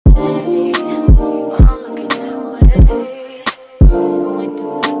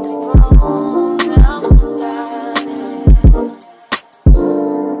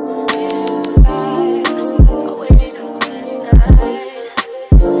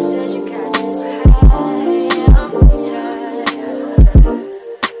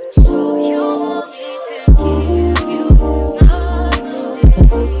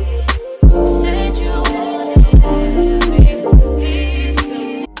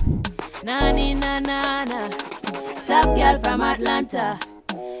girl from Atlanta.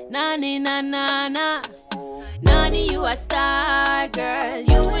 Nani na na na. Nani, you a star, girl.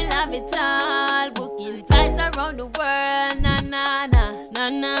 You will have it all. Booking flights around the world. Na na na, na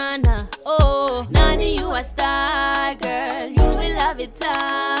na na. Oh, Nani, you a star, girl. You will have it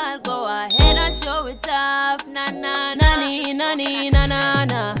all. Go ahead and show it off. Na na, Nani, Nani, na na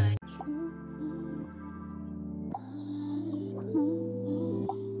na.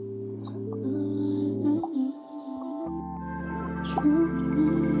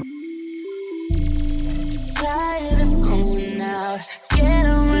 Tired of going out, scared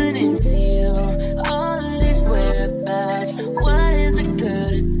of running into you. All of these whereabouts, what is a girl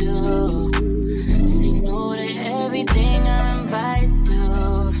to do? Say no to everything I'm invited to,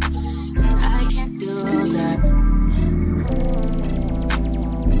 and I can't do that.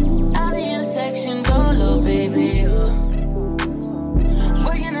 I'll be in section dolo, baby.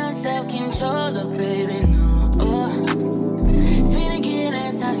 Working on self-control, oh, baby, no. Finna get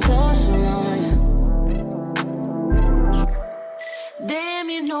anti-social on ya. Damn,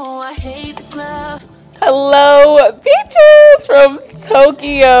 you know I hate the club. Hello, beaches from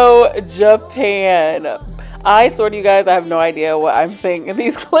Tokyo, Japan. I swear to you guys, I have no idea what I'm saying in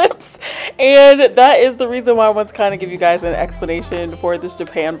these clips, and that is the reason why I want to kind of give you guys an explanation for this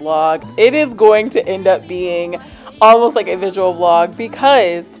Japan vlog. It is going to end up being almost like a visual vlog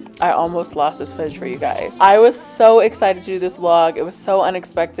because I almost lost this footage for you guys. I was so excited to do this vlog. It was so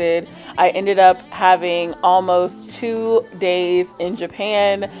unexpected. I ended up having almost 2 days in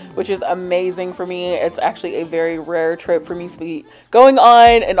Japan, which is amazing for me. It's actually a very rare trip for me to be going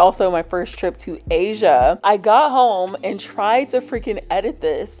on, and also my first trip to Asia. I got home and tried to freaking edit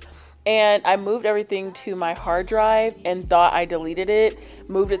this, and I moved everything to my hard drive and thought I deleted it,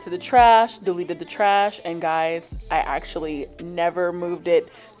 moved it to the trash, deleted the trash, and guys, I actually never moved it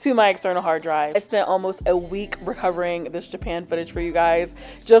to my external hard drive. I spent almost a week recovering this Japan footage for you guys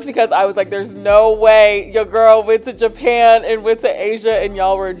just because I was like, there's no way your girl went to Japan and went to Asia and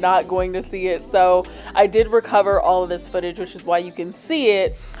y'all were not going to see it. So I did recover all of this footage, which is why you can see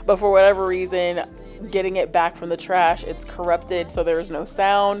it, but for whatever reason, getting it back from the trash, it's corrupted, so there is no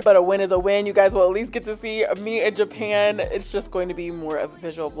sound. But a win is a win. You guys will at least get to see me in Japan. It's just going to be more of a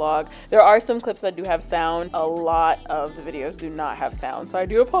visual vlog. There are some clips that do have sound. A lot of the videos do not have sound, so I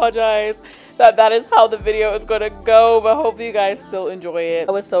do apologize that is how the video is going to go, but hopefully you guys still enjoy it.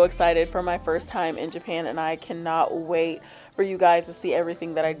 I was so excited for my first time in Japan, and I cannot wait for you guys to see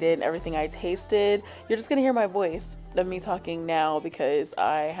everything that I did and everything I tasted. You're just gonna hear my voice of me talking now because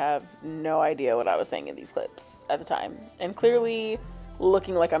I have no idea what I was saying in these clips at the time, and clearly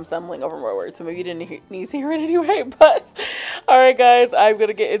looking like I'm stumbling over more words, so maybe you didn't need to hear it anyway. But all right guys, I'm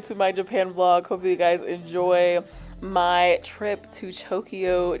gonna get into my Japan vlog. Hopefully you guys enjoy my trip to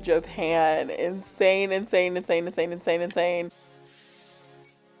Tokyo, Japan. Insane, insane, insane, insane, insane, insane.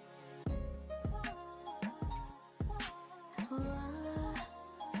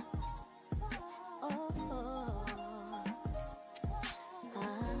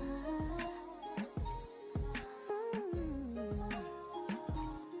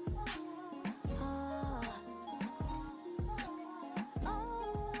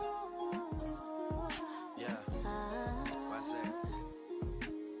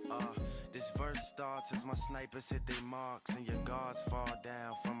 Starts as my snipers hit their marks and your guards fall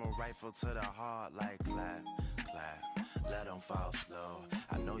down from a rifle to the heart like clap, clap, let them fall slow.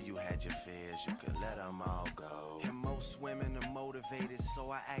 I know you had your fears, you could let them all go. And most women are motivated,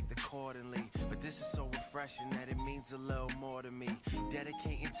 so I act accordingly. But this is so refreshing that it means a little more to me.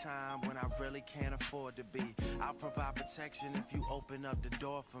 Dedicating time when I really can't afford to be. I'll provide protection if you open up the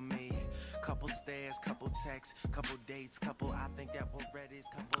door for me. Couple stares, couple texts, couple dates, couple I think that we're ready.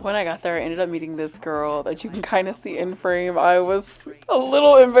 When I got there, I ended up meeting this girl that you can kind of see in frame. I was a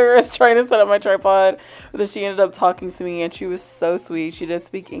little embarrassed trying to set up my tripod, but then she ended up talking to me, and she was so sweet. She did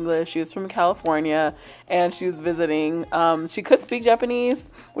speak English. She was from California, and she was visiting. She could speak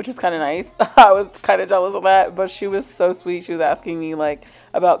Japanese, which is kind of nice. I was kind of jealous of that, but she was so sweet. She was asking me like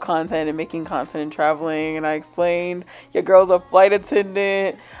about content and making content and traveling, and I explained your girl's a flight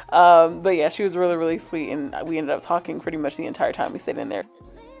attendant. But yeah, she was really, really sweet, and we ended up talking pretty much the entire time we stayed in there.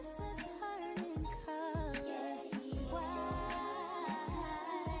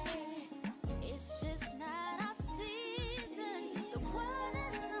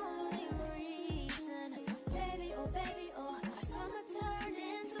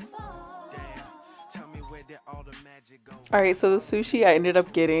 Alright, so the sushi I ended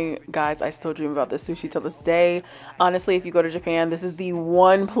up getting, guys, I still dream about this sushi till this day. Honestly, if you go to Japan, this is the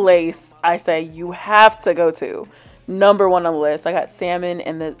one place I say you have to go to. Number one on the list. I got salmon,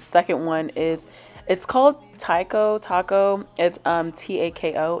 and the second one is It's called taco. It's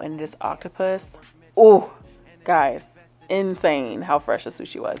T-A-K-O, and it is octopus. Ooh, guys, insane how fresh the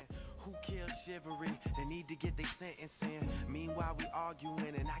sushi was. Who killed chivalry? They need to get their sentence in. Meanwhile, we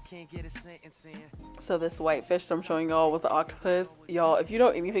arguing and I can't get a sentence in. So this white fish that I'm showing y'all was the octopus. Y'all, if you know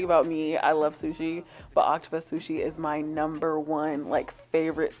anything about me, I love sushi, but octopus sushi is my #1 like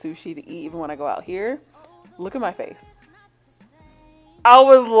favorite sushi to eat even when I go out here. Look at my face. I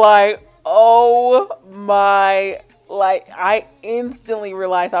was like, oh my, like I instantly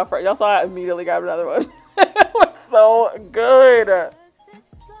realized how fresh. Y'all saw I immediately grabbed another one. It was so good.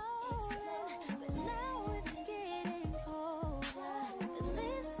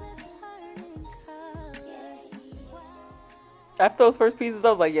 After those first pieces, I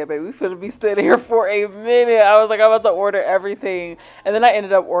was like, yeah, baby, we finna be sitting here for a minute. I was like, I'm about to order everything. And then I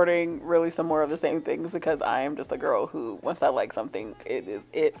ended up ordering really some more of the same things because I am just a girl who, once I like something, it is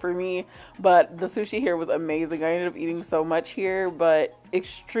it for me. But the sushi here was amazing. I ended up eating so much here, but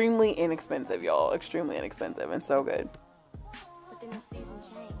extremely inexpensive, y'all. Extremely inexpensive and so good. But then the season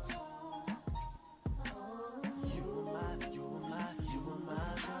changed.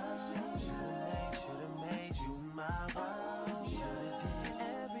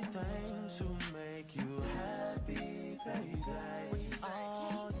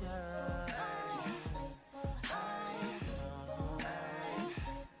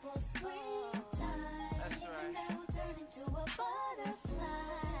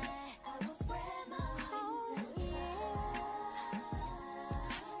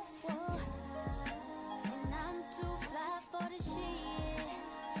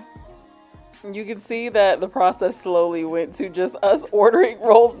 You can see that the process slowly went to just us ordering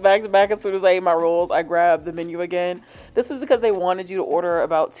rolls back to back. As soon as I ate my rolls, I grabbed the menu again. This is because they wanted you to order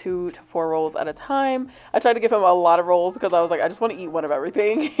about 2 to 4 rolls at a time. I tried to give him a lot of rolls because I was like, I just want to eat one of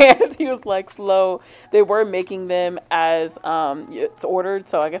everything. And he was like, slow. They were making them as it's ordered,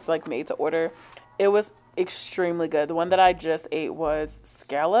 so I guess like made to order. It was extremely good. The one that I just ate was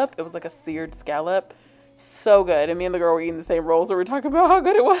scallop. It was like a seared scallop. So good. And me and the girl were eating the same rolls, so we were talking about how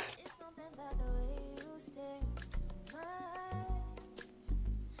good it was.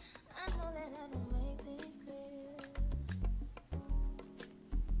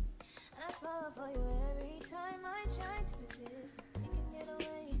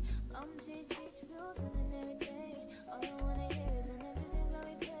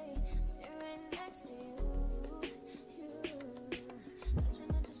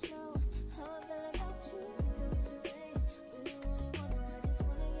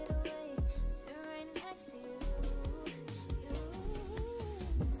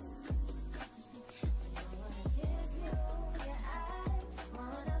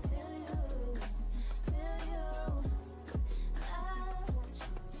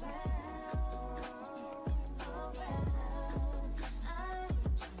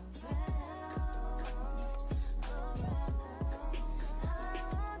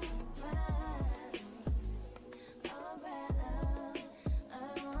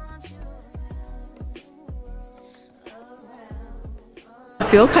 I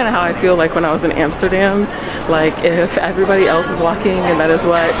feel kind of how I feel like when I was in Amsterdam. Like if everybody else is walking and that is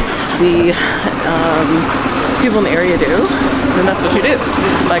what the people in the area do, then that's what you do.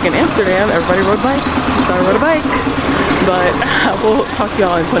 Like in Amsterdam, everybody rode bikes, so I rode a bike. But I will talk to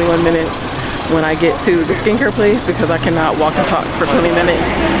y'all in 21 minutes when I get to the skincare place because I cannot walk and talk for 20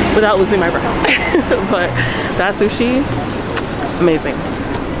 minutes without losing my breath. But that sushi, amazing.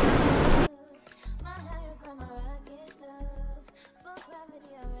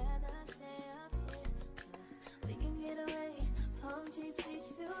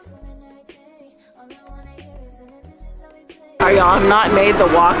 Y'all, I've not made the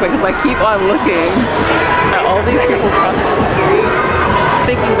walk because I keep on looking at all these people crossing the street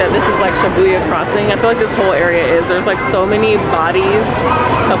thinking that this is like Shibuya crossing. I feel like this whole area is. There's like so many bodies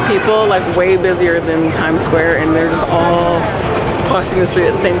of people, like way busier than Times Square, and they're just all crossing the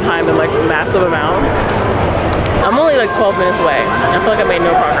street at the same time in like massive amounts. I'm only like 12 minutes away. I feel like I made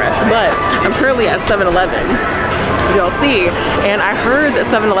no progress, but I'm currently at 7-Eleven. You'll see, and I heard that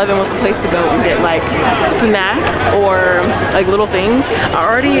 7-Eleven was the place to go and get like snacks or like little things. I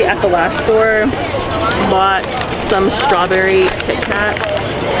already at the last store bought some strawberry Kit Kats,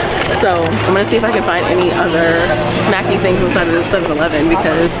 so I'm gonna see if I can find any other snacky things inside of this 7-Eleven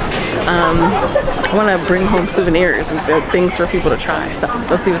because I want to bring home souvenirs and things for people to try. So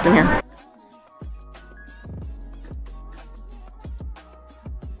let's see what's in here.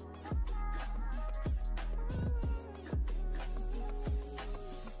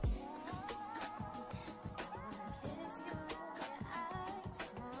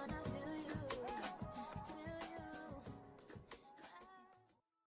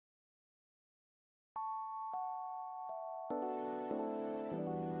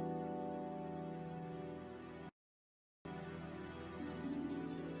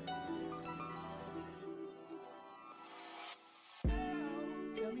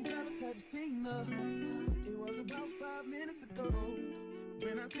 seen her. It was about 5 minutes ago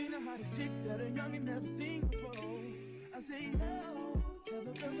when I seen her hottest chick that a youngin' never seen before. I say, yo, tell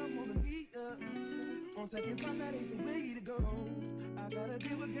the girls I wanna meet her. On second thought, that ain't the way to go. I gotta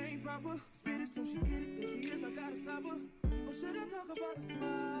give her game proper, spit it so she get it. There she is, I gotta stop her. Or should I talk about a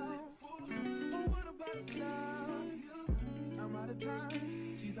smile? Or what about a style? I'm out of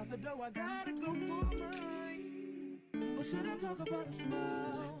time, she's out the door, I gotta go for mine. Or should I talk about a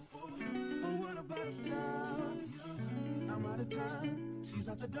smile? Or what about a style? I'm out of time, she's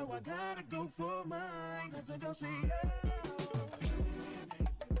out the door, I gotta go for mine. Let the girl say, yeah.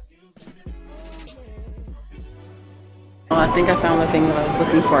 I think I found the thing that I was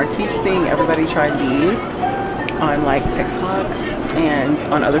looking for. I keep seeing everybody try these on like TikTok and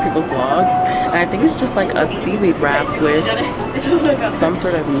on other people's vlogs, and I think it's just like a seaweed wrap with some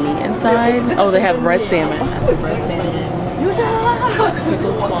sort of meat inside. Oh, they have red salmon. I see red salmon,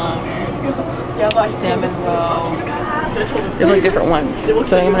 pickled plum, salmon roe. They're like different ones,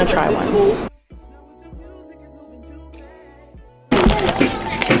 so I'm gonna try one.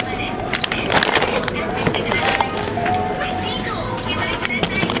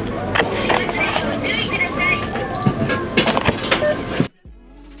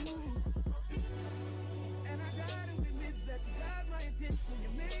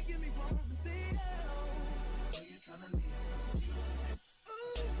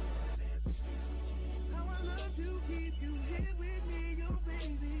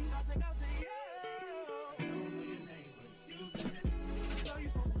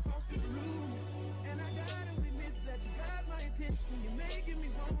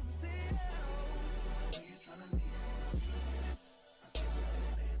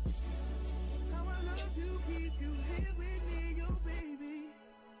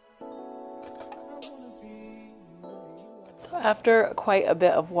 After quite a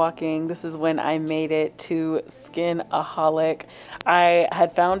bit of walking, this is when I made it to SUSHIIII. I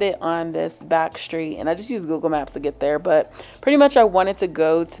had found it on this back street and I just used Google Maps to get there, but pretty much I wanted to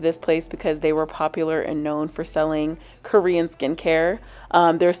go to this place because they were popular and known for selling Korean skincare.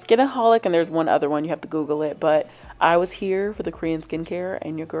 There's SUSHIIII and there's one other one, you have to Google it, but I was here for the Korean skincare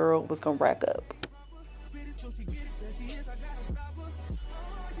and your girl was gonna rack up.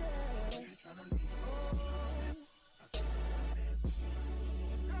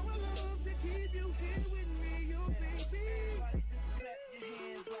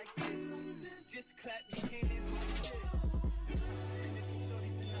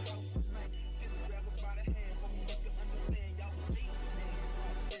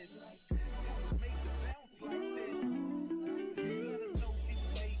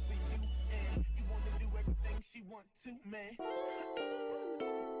 Man.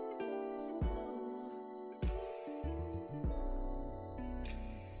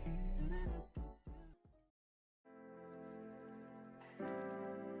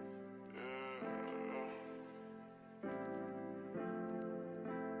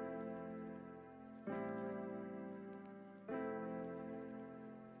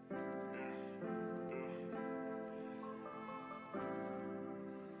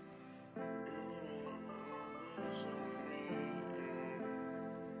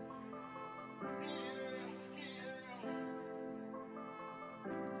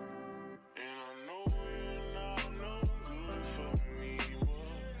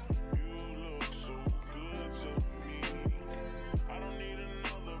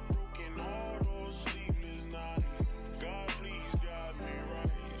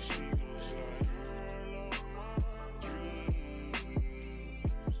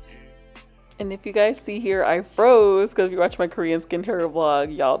 And if you guys see here, I froze because if you watch my Korean skincare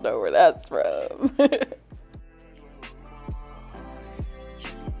vlog, y'all know where that's from.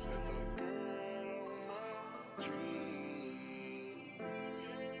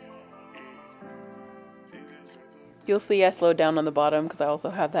 You'll see I slowed down on the bottom because I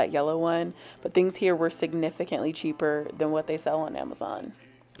also have that yellow one, but things here were significantly cheaper than what they sell on Amazon.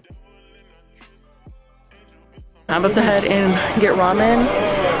 I'm about to head and get ramen.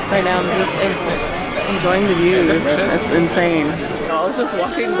 Right now I'm just enjoying the views. It's insane. I was just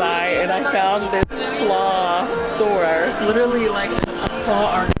walking by and I found this claw store. It's literally like a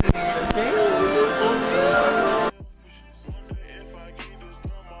claw arcade.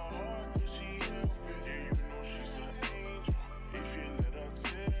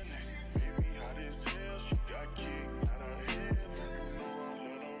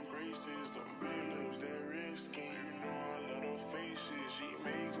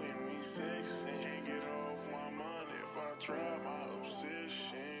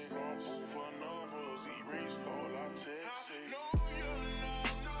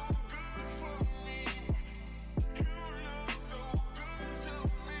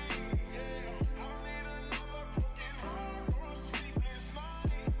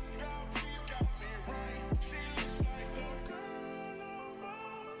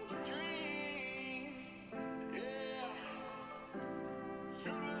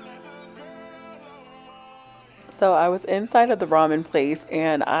 So I was inside of the ramen place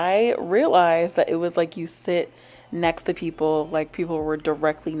and I realized that it was like you sit next to people, like people were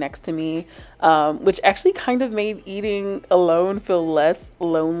directly next to me, which actually kind of made eating alone feel less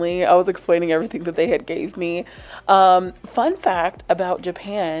lonely. I was explaining everything that they had gave me. Fun fact about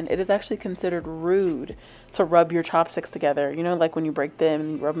Japan, it is actually considered rude to rub your chopsticks together, you know, like when you break them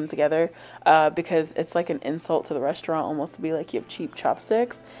and you rub them together, because it's like an insult to the restaurant almost to be like you have cheap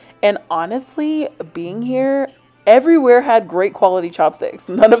chopsticks. And honestly, being here, everywhere had great quality chopsticks.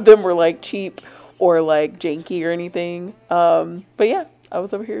 None of them were like cheap or like janky or anything. But yeah, I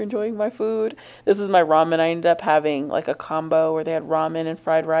was over here enjoying my food. This is my ramen. I ended up having like a combo where they had ramen and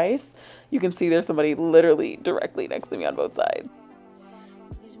fried rice. You can see there's somebody literally directly next to me on both sides.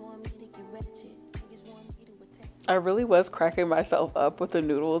 I really was cracking myself up with the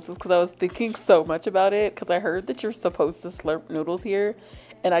noodles just because I was thinking so much about it, because I heard that you're supposed to slurp noodles here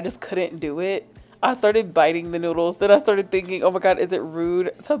and I just couldn't do it. I started biting the noodles. Then I started thinking, oh my God, is it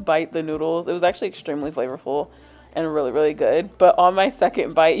rude to bite the noodles? It was actually extremely flavorful and really, really good. But on my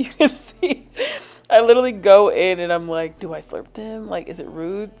second bite, you can see I literally go in and I'm like, do I slurp them? Like, is it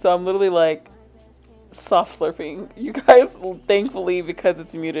rude? So I'm literally like soft slurping. You guys, thankfully, because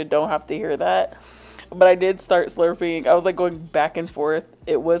it's muted, don't have to hear that. But I did start slurping. I was like going back and forth.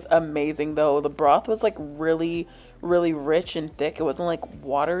 It was amazing though. The broth was like really, really rich and thick. It wasn't like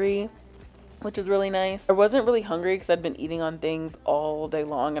watery, which is really nice. I wasn't really hungry because I'd been eating on things all day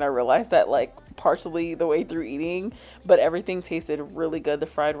long, and I realized that like partially the way through eating, but everything tasted really good. The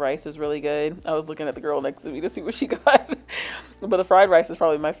fried rice was really good. I was looking at the girl next to me to see what she got. But the fried rice is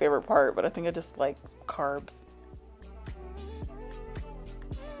probably my favorite part, but I think I just like carbs.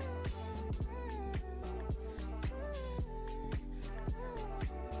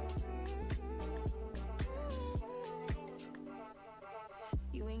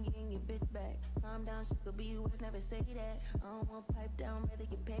 Never say that. I don't want pipe down, rather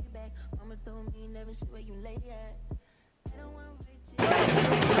get paid back. Mama told me never see where you lay at. I don't want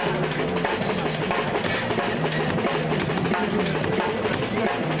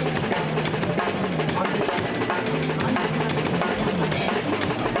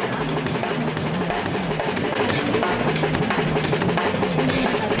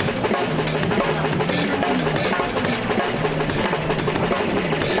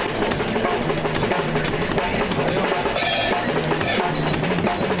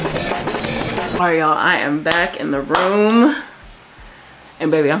All right, y'all, I am back in the room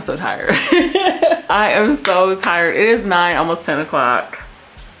and baby, I'm so tired. I am so tired. It is 9, almost 10 o'clock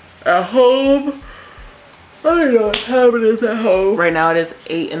at home. I don't know what time it is at home. Right now it is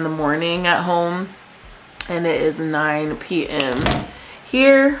 8 in the morning at home and it is 9 p.m.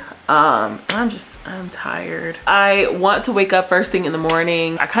 here. I'm tired. I want to wake up first thing in the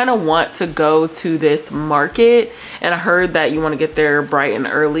morning. I kind of want to go to this market, and I heard that you want to get there bright and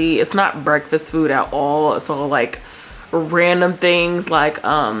early. It's not breakfast food at all. It's all like random things like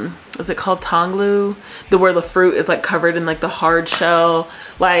is it called tonglu, where the fruit is like covered in like the hard shell,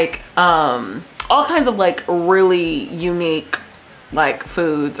 like all kinds of like really unique like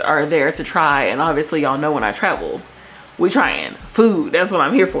foods are there to try. And obviously y'all know when I travel, we trying food. That's what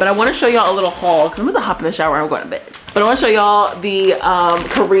I'm here for. But I want to show y'all a little haul because I'm gonna hop in the shower and I'm going to bed. But I want to show y'all the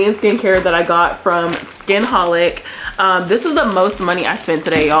Korean skincare that I got from SUSHIIII. This was the most money I spent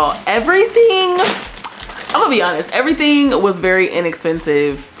today, y'all. Everything, I'm gonna be honest, everything was very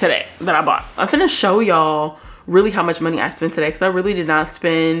inexpensive today that I bought. I'm gonna show y'all really how much money I spent today because I really did not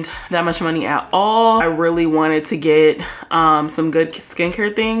spend that much money at all. I really wanted to get some good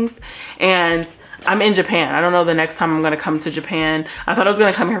skincare things, and I'm in Japan. I don't know the next time I'm gonna come to Japan. I thought I was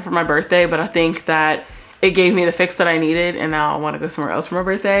gonna come here for my birthday, but I think that it gave me the fix that I needed, and now I wanna go somewhere else for my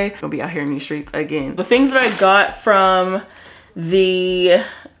birthday. I'll be out here in these streets again. The things that I got from the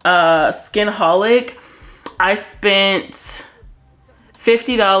SUSHIIII, I spent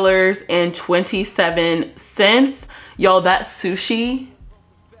 $50.27. Y'all, that sushi,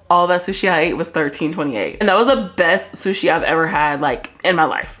 all that sushi I ate was $13.28, and that was the best sushi I've ever had like in my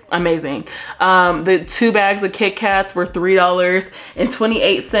life. Amazing. The 2 bags of Kit Kats were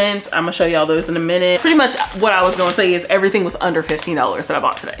 $3.28. I'm gonna show y'all those in a minute. Pretty much what I was gonna say is everything was under $15 that I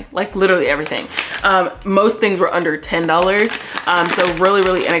bought today, like literally everything. Most things were under $10, so really,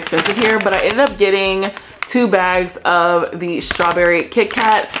 really inexpensive here. But I ended up getting 2 bags of the strawberry Kit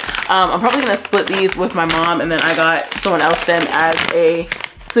Kats. I'm probably gonna split these with my mom, and then I got someone else them as a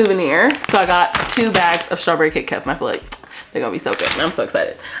souvenir. So I got 2 bags of strawberry Kit Kats, and I feel like they're gonna be so good. I'm so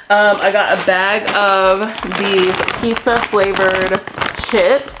excited. I got a bag of these pizza flavored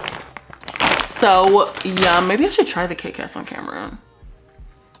chips. So yum. Maybe I should try the Kit Kats on camera.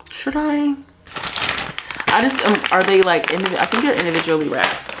 Should I? I just, are they like, I think they're individually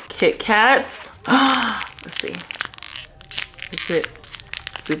wrapped. Kit Kats. Let's see. Is it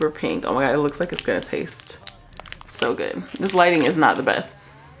super pink? Oh my God, it looks like it's gonna taste so good. This lighting is not the best.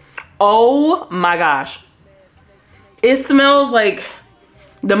 Oh my gosh. It smells like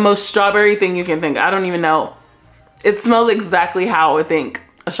the most strawberry thing you can think. I don't even know. It smells exactly how I would think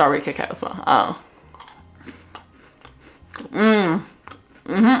a strawberry Kit Kat would smell. Oh.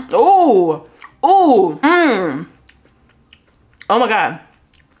 Oh. Oh. Oh my God.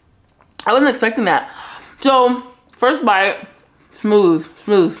 I wasn't expecting that. So, first bite, smooth.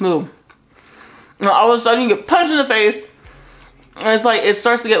 And all of a sudden you get punched in the face. And it's like, it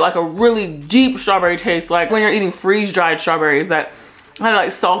starts to get like a really deep strawberry taste. Like when you're eating freeze-dried strawberries that kind of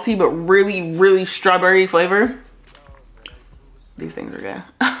like salty, but really, really strawberry flavor. These things are good.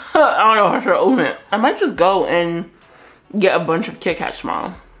 I don't know how to open it. I might just go and get a bunch of Kit Kats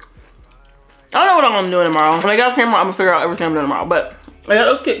tomorrow. I don't know what I'm doing tomorrow. When I get off camera, I'm gonna figure out everything I'm doing tomorrow. But I got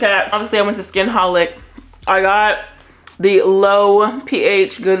those Kit Kats. Obviously, I went to SKINholic. I got the low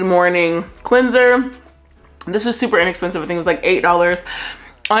pH Good Morning cleanser. This was super inexpensive. I think it was like $8.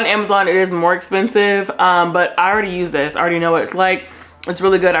 On Amazon, it is more expensive, but I already use this. I already know what it's like. It's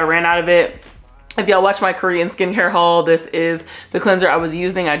really good. I ran out of it. If y'all watch my Korean skincare haul, this is the cleanser I was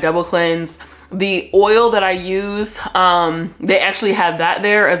using. I double cleansed. The oil that I use, they actually have that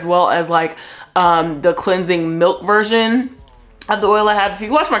there, as well as like the cleansing milk version of the oil I have. If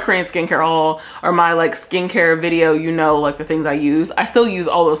you watch my Korean skincare haul or my like skincare video, you know like the things I use. I still use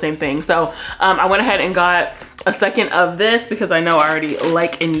all those same things. So I went ahead and got a second of this because I know I already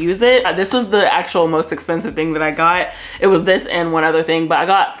like and use it. This was the actual most expensive thing that I got. It was this and one other thing, but I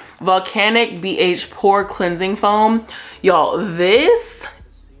got Volcanic BH Pore Cleansing Foam. Y'all, this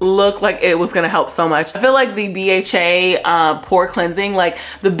looked like it was gonna help so much. I feel like the BHA pore cleansing, like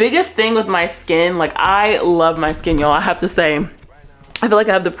the biggest thing with my skin, like I love my skin, y'all. I have to say, I feel like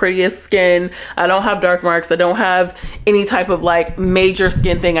I have the prettiest skin. I don't have dark marks. I don't have any type of like major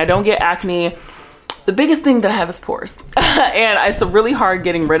skin thing. I don't get acne. The biggest thing that I have is pores. And it's really hard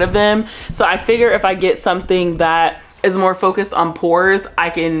getting rid of them. So I figure if I get something that is more focused on pores, I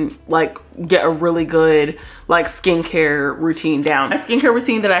can like get a really good like skincare routine down. My skincare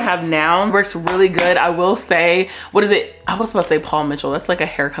routine that I have now works really good. I will say, what is it? I was about to say Paul Mitchell. That's like a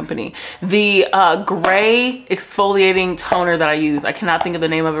hair company. The gray exfoliating toner that I use, I cannot think of the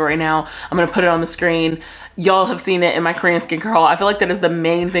name of it right now. I'm gonna put it on the screen. Y'all have seen it in my Korean skincare haul. I feel like that is the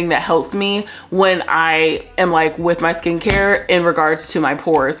main thing that helps me when I am like with my skincare in regards to my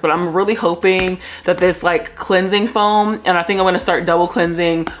pores. But I'm really hoping that this like cleansing foam, and I think I'm gonna start double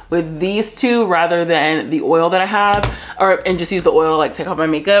cleansing with these two rather than the oil that I have, and just use the oil to like take off my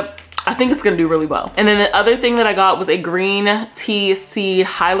makeup. I think it's gonna do really well. And then the other thing that I got was a green tea seed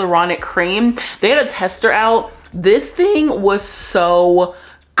hyaluronic cream. They had a tester out. This thing was so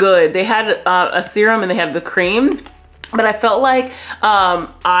good. They had a serum and they had the cream, but I felt like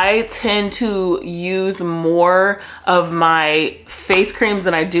I tend to use more of my face creams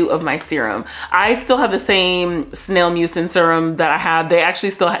than I do of my serum. I still have the same snail mucin serum that I have. They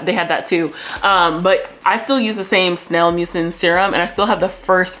actually still they had that too, but I still use the same snail mucin serum, and I still have the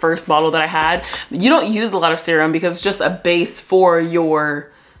first bottle that I had. You don't use a lot of serum because it's just a base for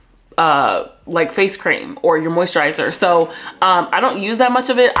your like face cream or your moisturizer. So I don't use that much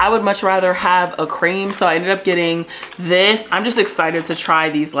of it. I would much rather have a cream. So I ended up getting this. I'm just excited to try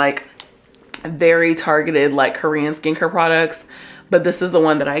these like very targeted like Korean skincare products, but this is the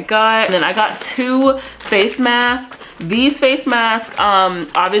one that I got. And then I got two face masks. These face masks,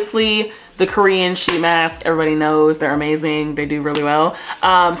 obviously the Korean sheet mask, everybody knows they're amazing. They do really well.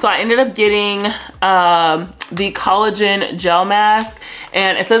 So I ended up getting the collagen gel mask,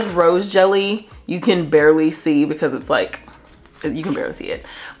 and it says rose jelly. You can barely see because it's like, you can barely see it.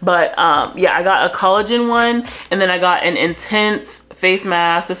 But yeah, I got a collagen one, and then I got an intense face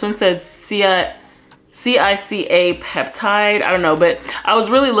mask. This one says CICA peptide. I don't know, but I was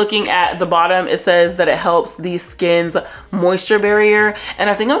really looking at the bottom. It says that it helps the skin's moisture barrier, and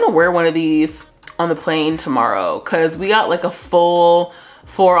I think I'm gonna wear one of these on the plane tomorrow because we got like a full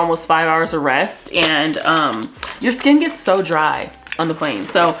 4, almost 5 hours of rest, and your skin gets so dry on the plane.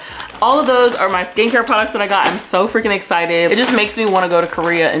 So all of those are my skincare products that I got. I'm so freaking excited. It just makes me want to go to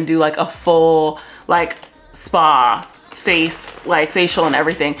Korea and do like a full like spa face, like facial and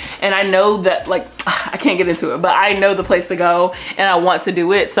everything. And I know that, like, I can't get into it, but I know the place to go and I want to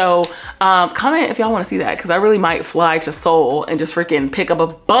do it. So comment if y'all want to see that, because I really might fly to Seoul and just freaking pick up a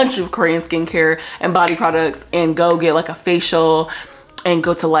bunch of Korean skincare and body products and go get like a facial and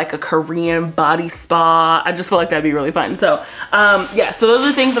go to like a Korean body spa. I just feel like that'd be really fun. So yeah, so those are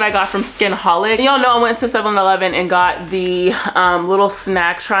the things that I got from Skinholic. Y'all know I went to 7-Eleven and got the little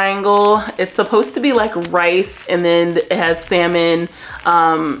snack triangle. It's supposed to be like rice, and then it has salmon,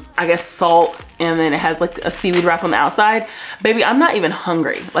 I guess salt, and then it has like a seaweed wrap on the outside. Baby, I'm not even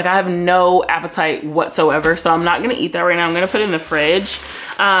hungry. Like, I have no appetite whatsoever, so I'm not gonna eat that right now. I'm gonna put it in the fridge.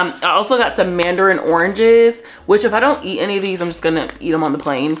 I also got some mandarin oranges, which if I don't eat any of these, I'm just gonna eat them on the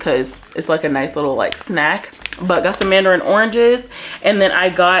plane because it's like a nice little like snack. But got some mandarin oranges, and then I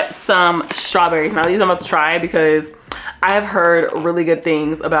got some strawberries. Now these I'm about to try because I have heard really good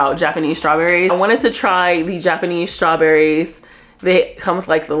things about Japanese strawberries. I wanted to try the Japanese strawberries. They come with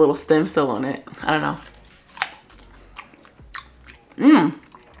like the little stem still on it. I don't know.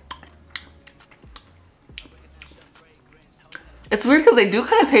 It's weird because they do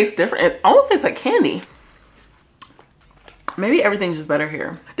kind of taste different. It almost tastes like candy. Maybe everything's just better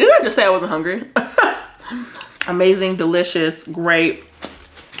here. Didn't I just say I wasn't hungry? Amazing, delicious, great,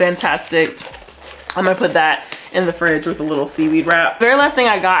 fantastic. I'm gonna put that in the fridge with a little seaweed wrap. Very last thing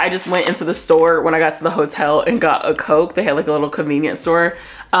I got, I just went into the store when I got to the hotel and got a Coke. They had like a little convenience store.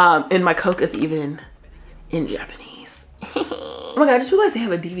 And my Coke is even in Japanese. Oh my God, I just realized they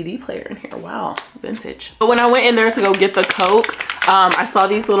have a DVD player in here. Wow, vintage. But when I went in there to go get the Coke, I saw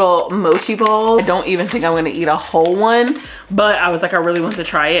these little mochi balls. I don't even think I'm gonna eat a whole one, but I was like, I really want to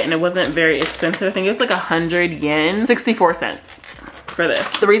try it, and it wasn't very expensive. I think it was like 100 yen, 64 cents for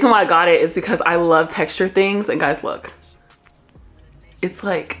this. The reason why I got it is because I love texture things, and guys, look. It's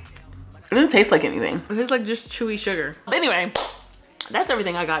like, it doesn't taste like anything. It tastes like just chewy sugar. But anyway, that's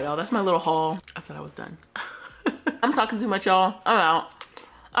everything I got, y'all. That's my little haul. I said I was done. I'm talking too much, y'all. I'm out.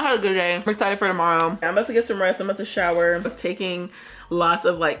 I had a good day. I'm excited for tomorrow. I'm about to get some rest. I'm about to shower. I was taking lots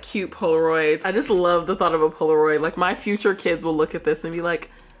of like cute Polaroids. I just love the thought of a Polaroid. Like, my future kids will look at this and be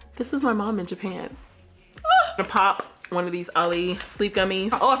like, this is my mom in Japan. I'm gonna pop one of these Ali sleep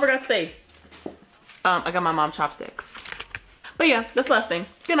gummies. Oh, I forgot to say, I got my mom chopsticks. But yeah, that's the last thing.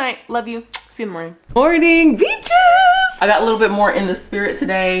 Good night. Love you. See you in the morning. Morning, beaches. I got a little bit more in the spirit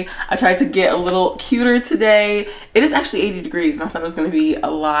today. I tried to get a little cuter today. It is actually 80 degrees, and I thought it was gonna be a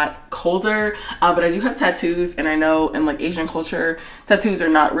lot colder, but I do have tattoos, and I know in like Asian culture, tattoos are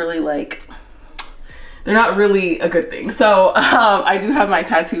not really like, they're not really a good thing. So I do have my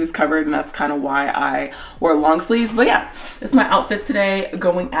tattoos covered, and that's kind of why I wore long sleeves. But yeah, it's my outfit today,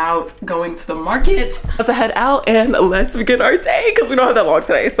 going out, going to the market. Let's head out and let's begin our day because we don't have that long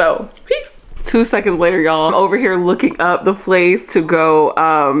today. So peace. 2 seconds later, y'all, I'm over here looking up the place to go,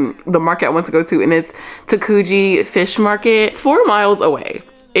 the market I want to go to, and it's Tsukiji Fish Market. It's 4 miles away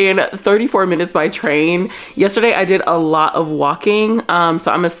and 34 minutes by train. Yesterday I did a lot of walking,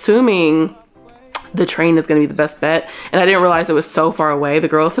 so I'm assuming the train is gonna be the best bet, and I didn't realize it was so far away. The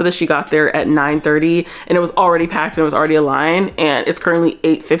girl said that she got there at 9:30 and it was already packed and it was already a line, and it's currently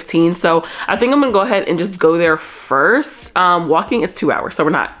 8:15. So I think I'm gonna go ahead and just go there first. Walking is 2 hours, so we're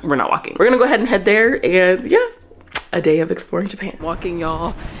not walking. We're gonna go ahead and head there, and yeah, a day of exploring Japan. Walking,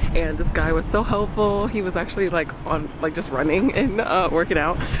 y'all, and this guy was so helpful. He was actually like on like just running and working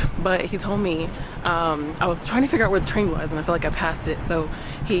out, but he told me I was trying to figure out where the train was, and I feel like I passed it, so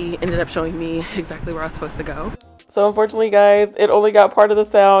he ended up showing me exactly where I was supposed to go. So unfortunately, guys, it only got part of the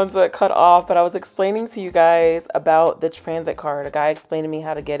sounds cut off, but I was explaining to you guys about the transit card. A guy explained to me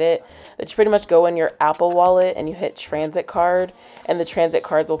how to get it. That you pretty much go in your Apple Wallet and you hit transit card, and the transit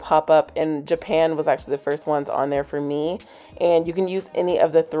cards will pop up. And Japan was actually the first ones on there for me. And you can use any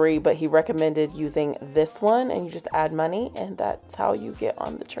of the 3, but he recommended using this one, and you just add money, and that's how you get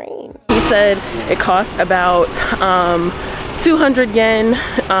on the train. He said it cost about 200 yen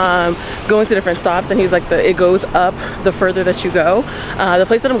going to different stops, and he's like, it goes up the further that you go. The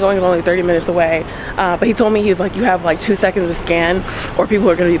place that I'm going is only 30 minutes away, but he told me, he was like, you have like 2 seconds to scan, or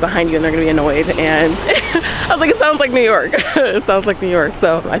people are gonna be behind you and they're gonna be annoyed. And I was like, it sounds like New York. It sounds like New York.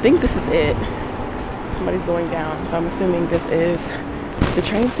 So I think this is it. Somebody's going down, so I'm assuming this is the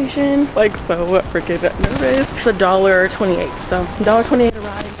train station. Like, so freaking nervous. It's $1.28, so $1.28 a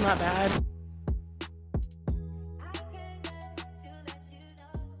ride is not bad.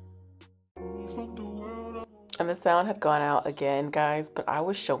 And the sound had gone out again, guys, but I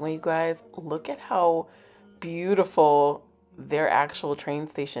was showing you guys, look at how beautiful their actual train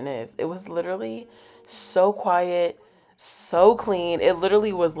station is. It was literally so quiet, so clean. It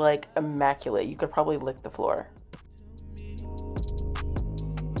literally was like immaculate. You could probably lick the floor.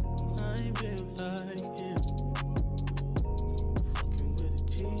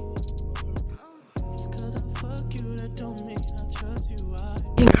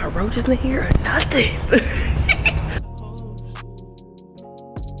 Ain't got roaches in here or nothing.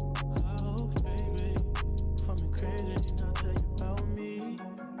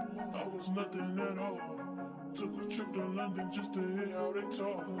 something just to hear how they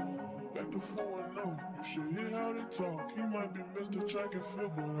talk. Back to 4-0, you should hear how they talk. He might be Mr. Track and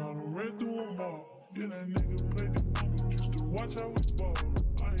Field, but I done ran through them all. Yeah, that nigga played the moment just to watch how we ball.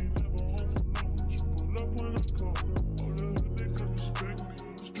 I ain't never home for long, you pull up when I call. All the hood niggas respect me,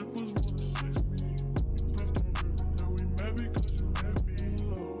 strippers wanna sex me. You left on her, now we mad because you let me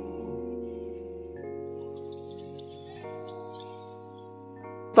low.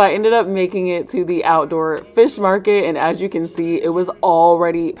 So I ended up making it to the outdoor fish market, and as you can see, it was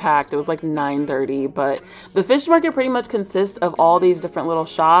already packed. It was like 9:30, but the fish market pretty much consists of all these different little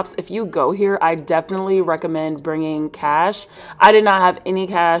shops. If you go here, I definitely recommend bringing cash. I did not have any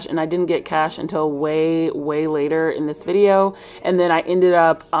cash, and I didn't get cash until way later in this video, and then I ended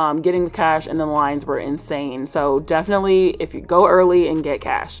up getting the cash, and the lines were insane. So definitely, if you go early and get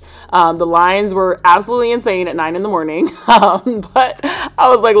cash. The lines were absolutely insane at 9 in the morning, but I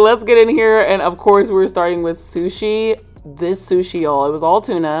was like, let's get in here. And of course, we were starting with sushi. This sushi, y'all, it was all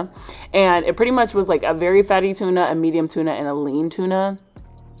tuna, and it pretty much was like a very fatty tuna, a medium tuna, and a lean tuna.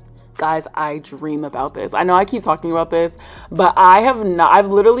 Guys, I dream about this. I know I keep talking about this, but I've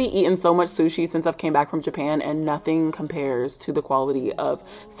literally eaten so much sushi since I've came back from Japan, and nothing compares to the quality of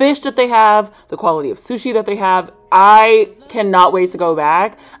fish that they have, the quality of sushi that they have. I cannot wait to go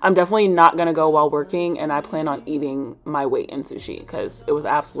back. I'm definitely not gonna go while working, and I plan on eating my weight in sushi because it was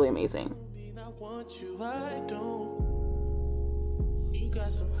absolutely amazing. You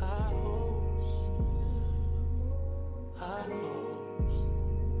got some high hopes.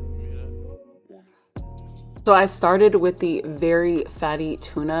 So I started with the very fatty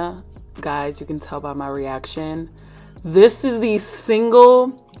tuna. Guys, you can tell by my reaction. This is the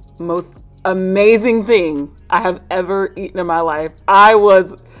single most amazing thing I have ever eaten in my life. I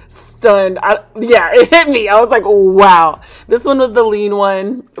was stunned. Yeah, it hit me. I was like, wow. This one was the lean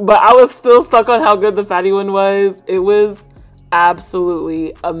one, but I was still stuck on how good the fatty one was. It was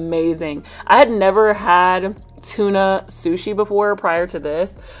absolutely amazing. I had never had tuna sushi before prior to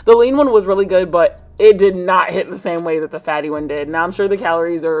this. The lean one was really good, but it did not hit the same way that the fatty one did. Now, I'm sure the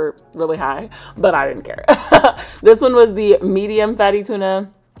calories are really high, but I didn't care. This one was the medium fatty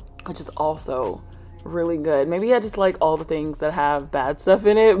tuna, which is also really good. Maybe I just like all the things that have bad stuff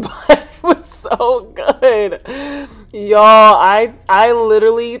in it, but it was so good. Y'all, I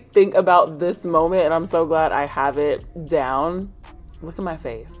literally think about this moment, and I'm so glad I have it down. Look at my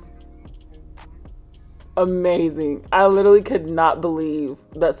face. Amazing. I literally could not believe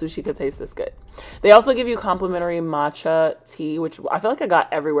that sushi could taste this good. They also give you complimentary matcha tea, which I feel like I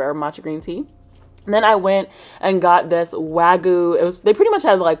got everywhere, matcha green tea. And then I went and got this Wagyu. They pretty much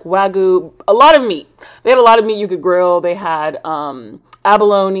had like Wagyu, a lot of meat. They had a lot of meat you could grill. They had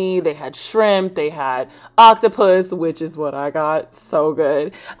abalone, they had shrimp, they had octopus, which is what I got. So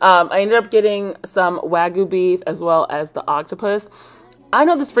good. I ended up getting some Wagyu beef as well as the octopus. I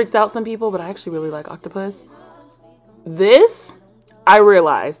know this freaks out some people, but I actually really like octopus. This, I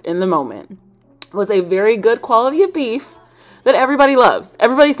realized in the moment, was a very good quality of beef that everybody loves.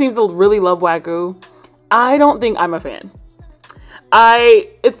 Everybody seems to really love Wagyu. I don't think I'm a fan. I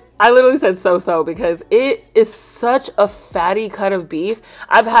literally said so because it is such a fatty cut of beef.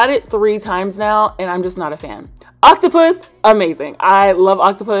 I've had it 3 times now, and I'm just not a fan. Octopus, amazing. I love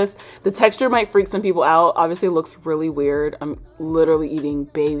octopus. The texture might freak some people out. Obviously, it looks really weird. I'm literally eating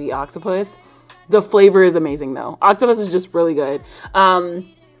baby octopus. The flavor is amazing, though. Octopus is just really good.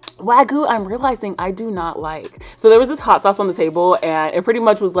 Wagyu, I'm realizing I do not like. So there was this hot sauce on the table, and it pretty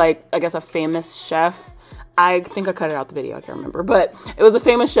much was like, I guess, a famous chef. I think I cut it out the video, I can't remember, but it was a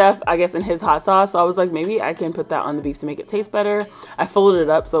famous chef, I guess, in his hot sauce. So I was like, maybe I can put that on the beef to make it taste better. I folded it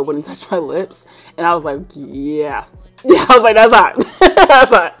up so it wouldn't touch my lips, and I was like, yeah, I was like, that's hot.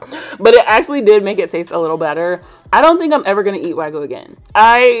 That's hot. But it actually did make it taste a little better. I don't think I'm ever gonna eat Wagyu again.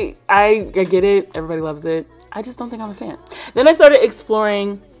 I get it, everybody loves it. I just don't think I'm a fan. Then I started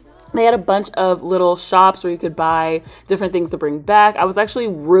exploring. They had a bunch of little shops where you could buy different things to bring back. I was actually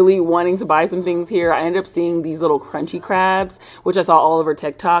really wanting to buy some things here. I ended up seeing these little crunchy crabs, which I saw all over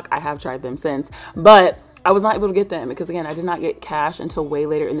TikTok. I have tried them since, but I was not able to get them because, again, I did not get cash until way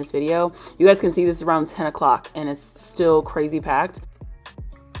later in this video. You guys can see this around 10 o'clock and it's still crazy packed.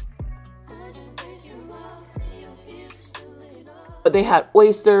 But they had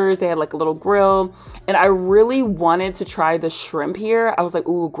oysters, they had like a little grill, and I really wanted to try the shrimp here. I was like,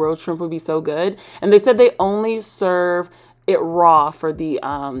 ooh, grilled shrimp would be so good. And they said they only serve it raw for the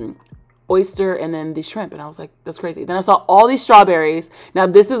oyster and then the shrimp. And I was like, that's crazy. Then I saw all these strawberries. Now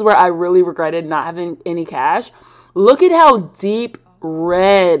this is where I really regretted not having any cash. Look at how deep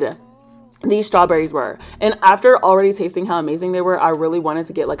red these strawberries were. And after already tasting how amazing they were, I really wanted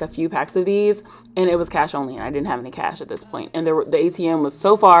to get like a few packs of these, and it was cash only, and I didn't have any cash at this point, and the ATM was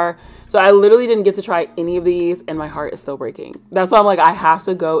so far, so I literally didn't get to try any of these, and my heart is still breaking. That's why I'm like, I have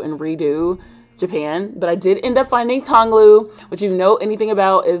to go and redo Japan. But I did end up finding tonglue, which, if you know anything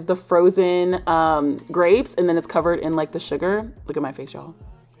about, is the frozen grapes, and then it's covered in like the sugar. Look at my face, y'all.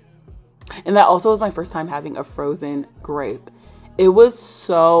 And that also was my first time having a frozen grape. It was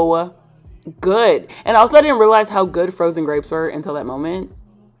so good. And also, I didn't realize how good frozen grapes were until that moment,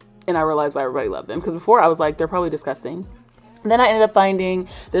 and I realized why everybody loved them, because before I was like, they're probably disgusting. Then I ended up finding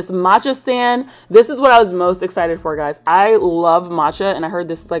this matcha stand. This is what I was most excited for, guys. I love matcha, and I heard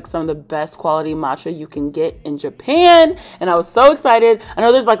this is like some of the best quality matcha you can get in Japan, and I was so excited. I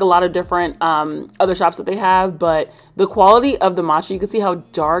know there's like a lot of different other shops that they have, but the quality of the matcha, you can see how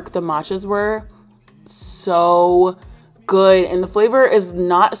dark the matchas were. So good, and the flavor is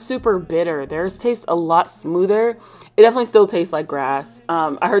not super bitter. Theirs tastes a lot smoother. It definitely still tastes like grass.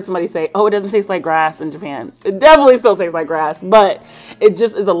 I heard somebody say, oh, it doesn't taste like grass in Japan. It definitely still tastes like grass, but it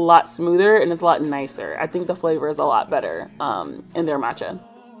just is a lot smoother, and it's a lot nicer. I think the flavor is a lot better in their matcha.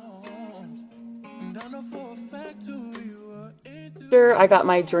 After I got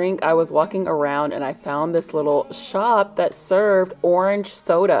my drink, I was walking around and I found this little shop that served orange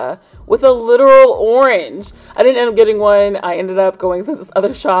soda with a literal orange. I didn't end up getting one. I ended up going to this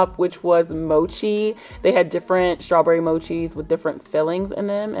other shop, which was mochi. They had different strawberry mochis with different fillings in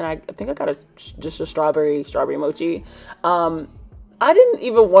them, and I think I got just a strawberry mochi. I didn't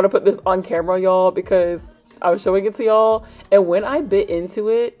even want to put this on camera, y'all, because I was showing it to y'all, and when I bit into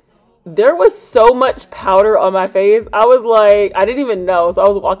it, there was so much powder on my face. I was like, I didn't even know. So I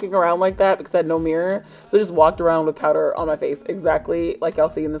was walking around like that because I had no mirror. So I just walked around with powder on my face, exactly like y'all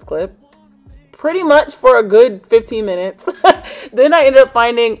see in this clip. Pretty much for a good 15 minutes. Then I ended up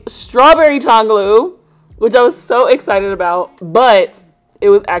finding strawberry tonglue, which I was so excited about, but it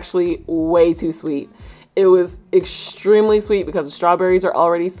was actually way too sweet. It was extremely sweet because the strawberries are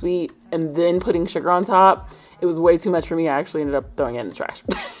already sweet, and then putting sugar on top, it was way too much for me. I actually ended up throwing it in the trash.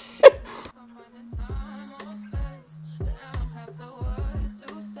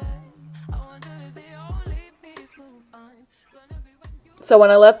 So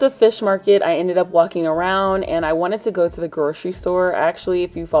when I left the fish market, I ended up walking around, and I wanted to go to the grocery store. Actually,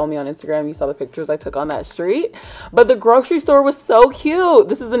 if you follow me on Instagram, you saw the pictures I took on that street. But the grocery store was so cute.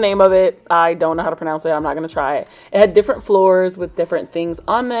 This is the name of it. I don't know how to pronounce it. I'm not going to try it. It had different floors with different things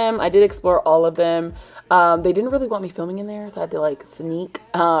on them. I did explore all of them. They didn't really want me filming in there, so I had to like sneak.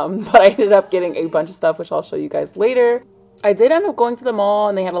 But I ended up getting a bunch of stuff, which I'll show you guys later. I did end up going to the mall,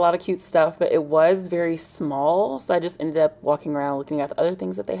 and they had a lot of cute stuff, but it was very small. So I just ended up walking around looking at the other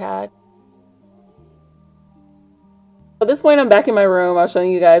things that they had. At this point, I'm back in my room. I was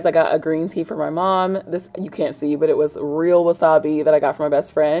showing you guys I got a green tea for my mom. This you can't see, but it was real wasabi that I got from my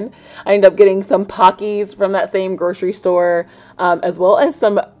best friend. I ended up getting some Pockies from that same grocery store, as well as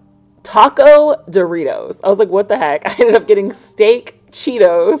some taco Doritos. I was like, what the heck? I ended up getting steak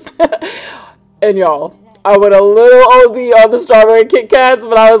Cheetos. And y'all, I went a little OD on the strawberry Kit Kats,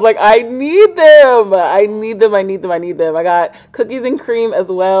 but I was like, I need them. I need them. I need them. I need them. I got cookies and cream as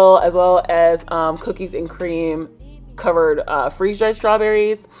well as cookies and cream covered freeze-dried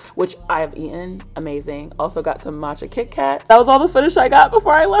strawberries, which I have eaten. Amazing. Also got some matcha Kit Kats. That was all the footage I got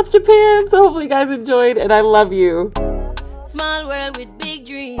before I left Japan. So hopefully you guys enjoyed, and I love you. Small world with big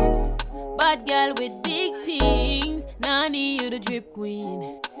dreams, bad girl with big things. Nani, you the drip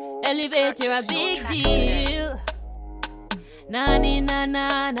queen. Elevator a big deal. Nani na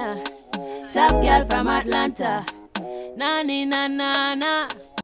na na. Top girl from Atlanta. Nani na na na.